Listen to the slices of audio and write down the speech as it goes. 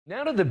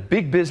Now to the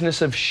big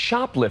business of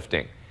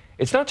shoplifting.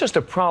 It's not just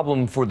a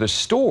problem for the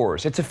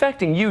stores, it's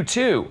affecting you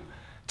too.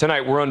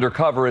 Tonight we're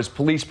undercover as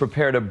police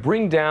prepare to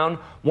bring down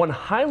one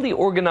highly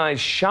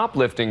organized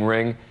shoplifting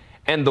ring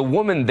and the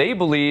woman they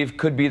believe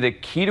could be the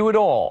key to it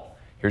all.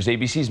 Here's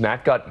ABC's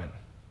Matt Gutman.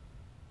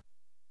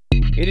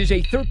 It is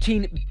a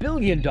 $13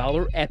 billion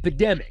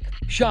epidemic.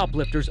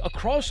 Shoplifters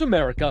across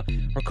America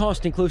are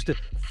costing close to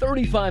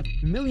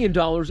 $35 million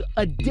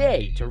a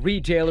day to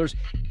retailers,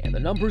 and the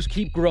numbers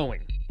keep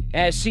growing.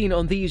 As seen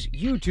on these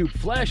YouTube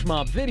flash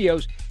mob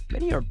videos,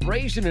 many are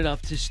brazen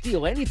enough to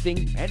steal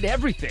anything and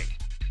everything.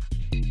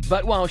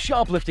 But while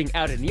shoplifting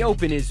out in the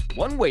open is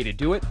one way to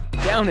do it,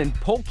 down in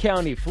Polk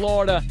County,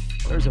 Florida,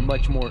 there's a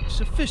much more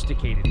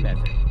sophisticated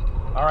method.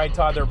 All right,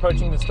 Todd, they're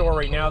approaching the store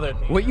right now.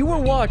 What you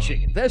are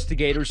watching,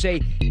 investigators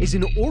say, is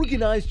an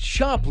organized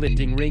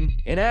shoplifting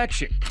ring in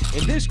action.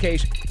 In this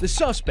case, the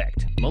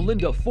suspect,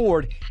 Melinda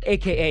Ford,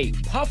 a.k.a.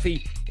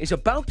 Puffy, is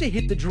about to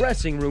hit the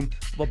dressing room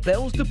of a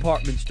Bell's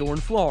department store in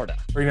Florida.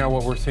 Right now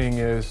what we're seeing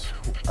is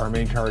our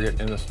main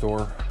target in the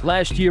store.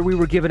 Last year, we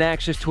were given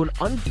access to an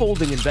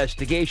unfolding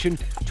investigation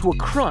to a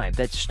crime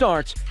that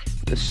starts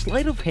with a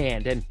sleight of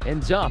hand and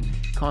ends up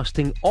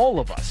costing all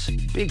of us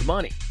big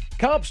money.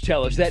 Cops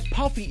tell us that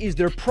Puffy is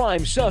their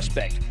prime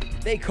suspect.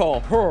 They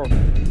call her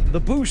the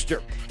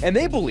Booster, and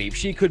they believe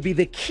she could be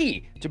the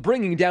key to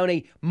bringing down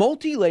a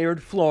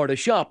multi-layered Florida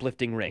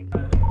shoplifting ring.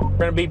 We're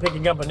going to be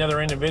picking up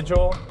another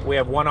individual. We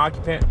have one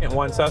occupant and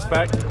one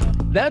suspect.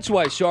 That's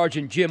why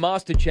Sergeant Jim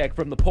Ostachek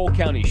from the Polk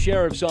County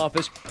Sheriff's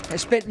Office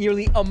has spent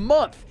nearly a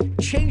month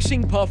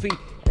chasing Puffy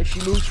as she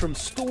moves from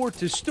store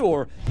to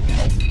store.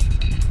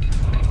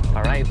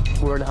 All right,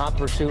 we're in hot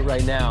pursuit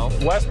right now.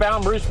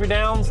 Westbound Brewster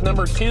Downs,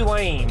 number 2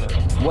 lane.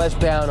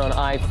 Westbound on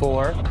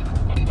I-4.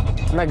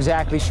 I'm not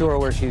exactly sure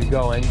where she's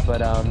going,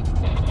 but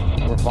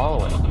we're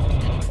following.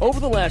 Over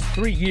the last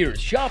 3 years,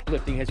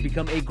 shoplifting has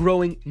become a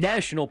growing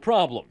national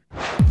problem.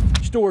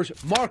 Stores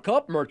mark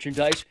up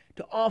merchandise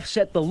to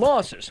offset the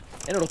losses,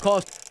 and it'll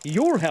cost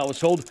your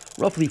household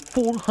roughly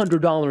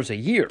 $400 a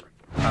year.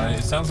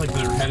 It sounds like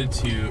they're headed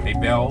to a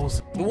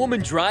Bell's. The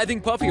woman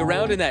driving Puffy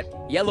around in that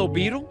yellow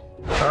Beetle?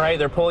 All right,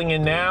 they're pulling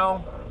in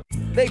now.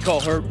 They call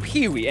her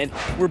Pee-wee, and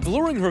we're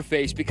blurring her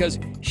face because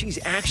she's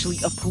actually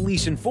a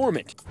police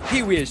informant.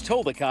 Pee-wee has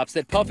told the cops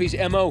that Puffy's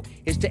M.O.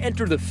 is to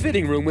enter the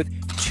fitting room with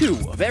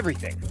 2 of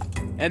everything.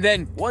 And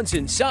then, once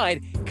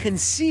inside,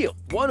 conceal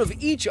one of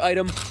each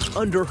item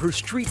under her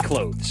street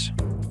clothes.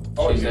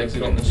 She's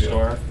exiting the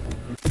store.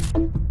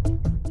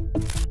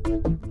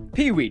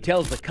 Pee-wee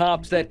tells the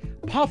cops that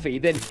Puffy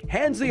then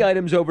hands the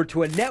items over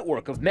to a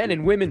network of men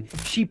and women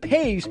she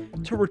pays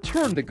to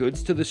return the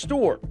goods to the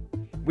store.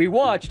 We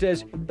watched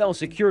as Bell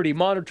Security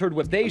monitored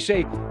what they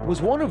say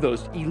was one of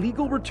those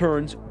illegal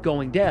returns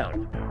going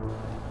down.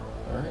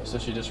 All right, so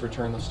she just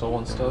returned the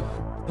stolen stuff.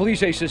 Police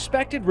say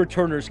suspected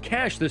returners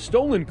cashed the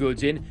stolen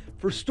goods in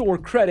for store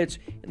credits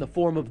in the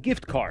form of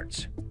gift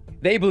cards.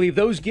 They believe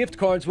those gift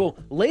cards will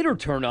later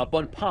turn up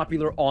on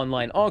popular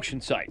online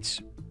auction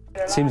sites.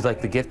 Seems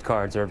like the gift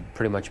cards are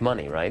pretty much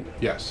money, right?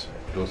 Yes,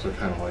 those are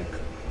kind of like,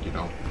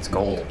 it's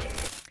gold.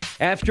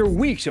 After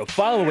weeks of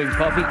following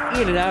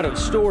Puffy in and out of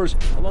stores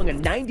along a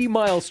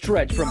 90-mile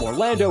stretch from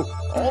Orlando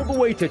all the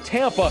way to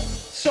Tampa,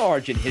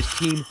 Sarge and his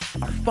team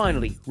are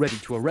finally ready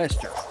to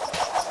arrest her.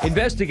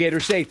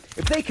 Investigators say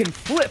if they can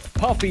flip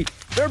Puffy,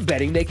 they're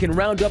betting they can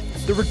round up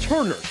the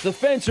returners, the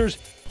fencers,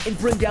 and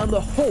bring down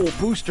the whole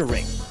booster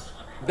ring.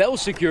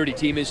 Bell's security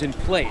team is in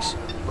place.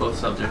 Both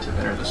subjects have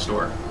entered the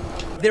store.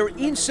 They're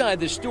inside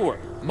the store,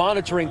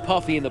 monitoring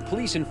Puffy and the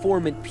police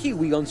informant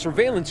Pee-wee on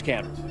surveillance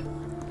cameras,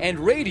 and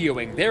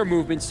radioing their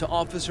movements to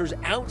officers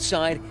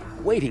outside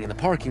waiting in the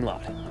parking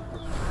lot.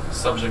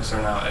 Subjects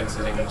are now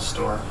exiting the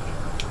store.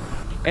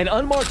 An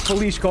unmarked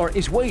police car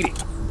is waiting.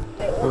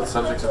 Both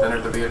subjects have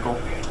entered the vehicle.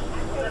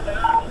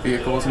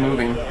 Vehicle is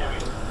moving.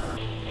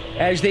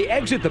 As they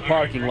exit the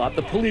parking lot,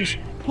 the police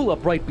pull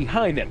up right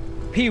behind them.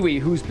 Pee-wee,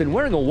 who's been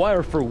wearing a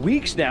wire for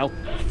weeks now,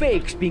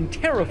 fakes being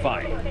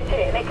terrified.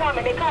 They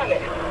coming.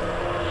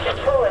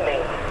 They're pulling me.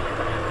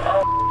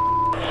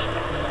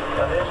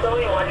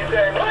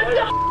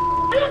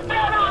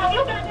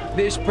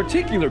 This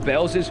particular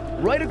Bell's is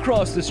right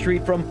across the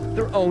street from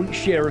their own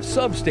sheriff's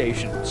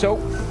substation. So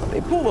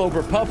they pull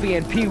over Puffy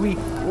and Pee-wee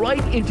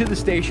right into the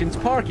station's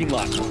parking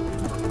lot.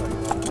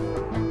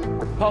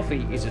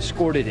 Puffy is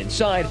escorted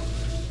inside,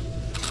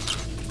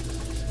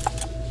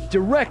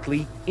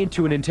 directly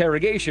into an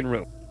interrogation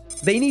room.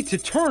 They need to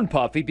turn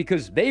Puffy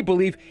because they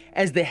believe,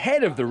 as the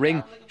head of the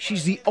ring,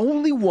 she's the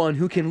only one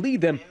who can lead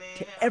them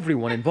to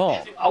everyone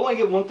involved. I want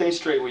to get one thing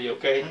straight with you,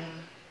 okay?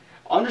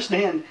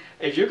 Understand,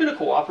 if you're going to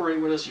cooperate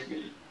with us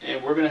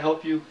and we're going to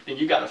help you, then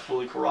you got to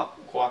fully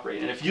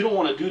cooperate. And if you don't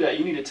want to do that,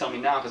 you need to tell me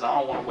now because I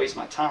don't want to waste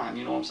my time,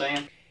 you know what I'm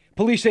saying?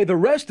 Police say the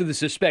rest of the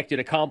suspected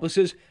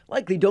accomplices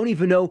likely don't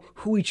even know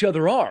who each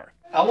other are.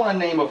 I want a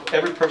name of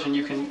every person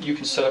you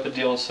can set up a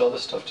deal and sell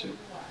this stuff to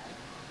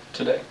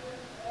today.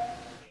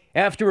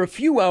 After a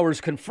few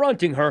hours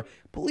confronting her,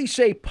 police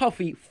say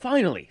Puffy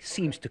finally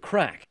seems to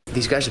crack.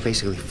 These guys have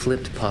basically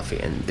flipped Puffy,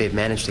 and they've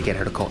managed to get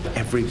her to call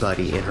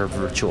everybody in her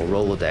virtual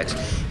Rolodex,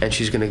 and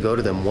she's going to go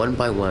to them one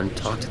by one,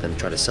 talk to them,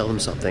 try to sell them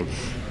something,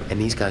 and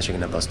these guys are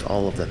going to bust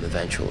all of them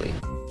eventually.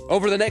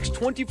 Over the next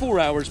 24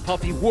 hours,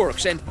 Puffy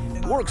works, and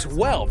works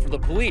well for the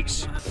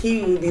police.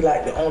 He would be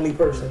like the only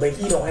person, but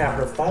he don't have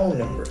her phone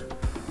number.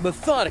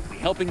 Methodically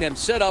helping them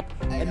set up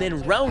and then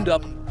round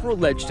up her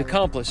alleged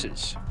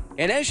accomplices.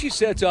 And as she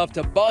sets off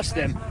to bust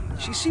them,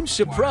 she seems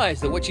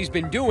surprised that what she's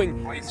been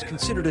doing is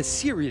considered a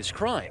serious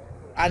crime.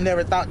 I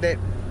never thought that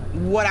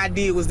what I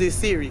did was this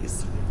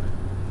serious.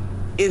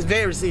 It's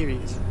very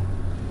serious.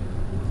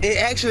 It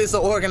actually is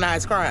an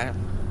organized crime.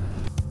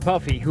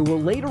 Puffy, who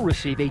will later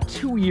receive a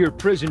 2-year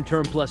prison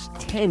term plus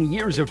 10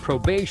 years of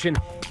probation,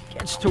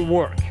 gets to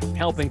work,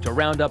 helping to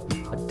round up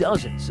a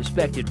dozen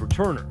suspected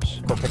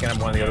returners. We're picking up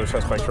one of the other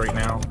suspects right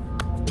now.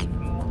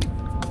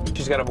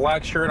 She's got a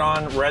black shirt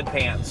on, red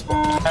pants.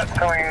 That's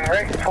coming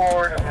right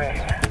forward of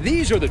me.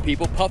 These are the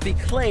people Puffy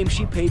claims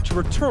she paid to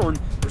return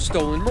her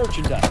stolen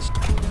merchandise.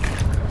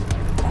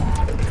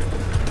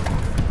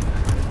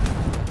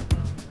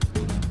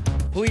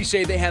 Police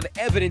say they have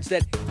evidence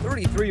that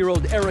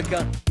 33-year-old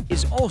Erica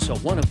is also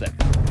one of them.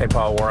 Hey,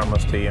 Paul, we're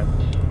almost to you.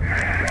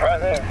 Right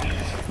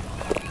there.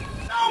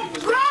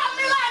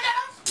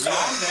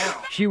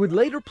 She would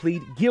later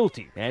plead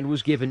guilty and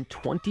was given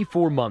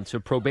 24 months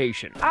of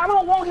probation. I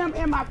don't want him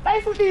in my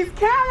face with these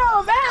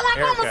cameras. Act like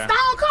I'm a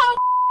stone cold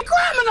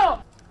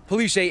criminal.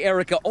 Police say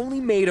Erica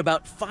only made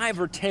about $5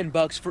 or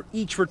 $10 for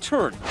each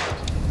return.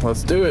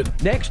 Let's do it.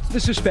 Next, the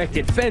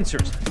suspected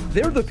fencers.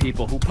 They're the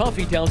people who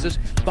Puffy tells us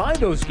buy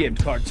those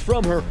gift cards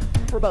from her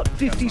for about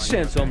 50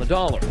 cents on the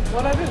dollar.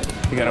 What I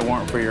do? You got a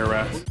warrant for your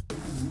arrest.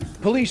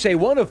 Police say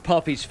one of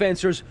Puffy's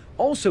fencers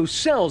also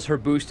sells her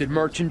boosted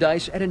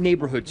merchandise at a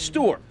neighborhood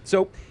store.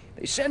 So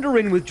they send her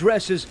in with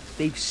dresses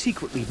they've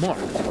secretly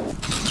marked.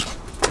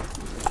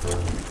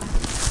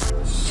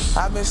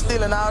 I've been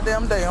stealing all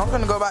damn day. I'm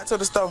gonna go back to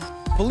the store.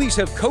 Police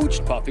have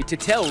coached Puffy to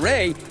tell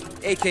Ray,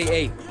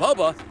 aka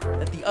Bubba,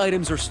 that the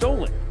items are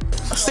stolen.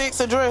 6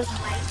 address.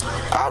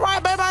 All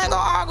right, baby, I ain't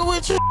gonna argue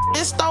with you.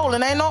 It's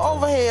stolen. Ain't no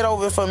overhead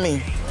over it for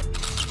me.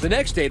 The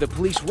next day, the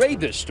police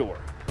raid this store.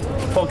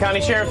 Polk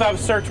County Sheriff's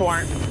Office search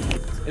warrant.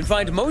 And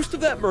find most of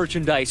that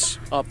merchandise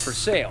up for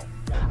sale.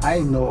 I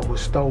didn't know it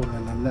was stolen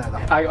or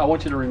not. I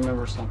want you to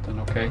remember something,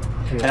 okay?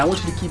 Yeah. And I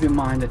want you to keep in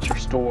mind that your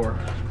store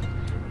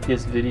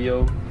is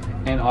video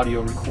and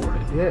audio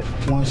recorded.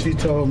 Yeah. Once she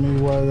told me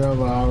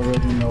whatever, I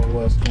already know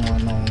what's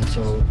going on,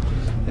 so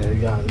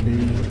you got to be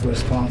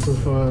responsible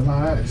for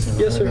my actions.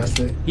 Yes, sir. That's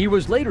it. He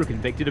was later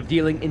convicted of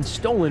dealing in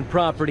stolen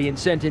property and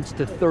sentenced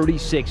to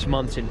 36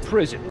 months in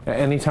prison. At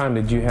any time,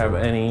 did you have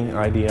any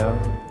idea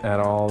at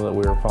all that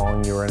we were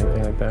following you or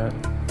anything like that?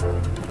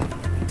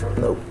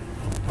 Nope.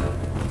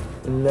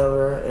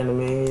 Never in a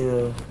million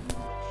years.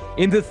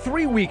 In the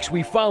 3 weeks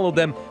we followed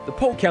them, the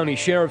Polk County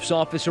Sheriff's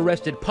Office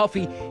arrested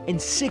Puffy and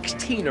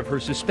 16 of her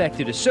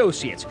suspected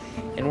associates,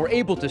 and were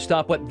able to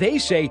stop what they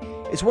say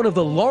is one of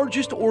the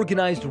largest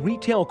organized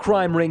retail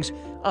crime rings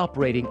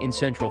operating in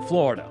Central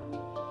Florida.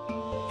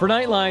 For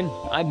Nightline,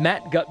 I'm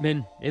Matt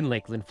Gutman in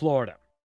Lakeland, Florida.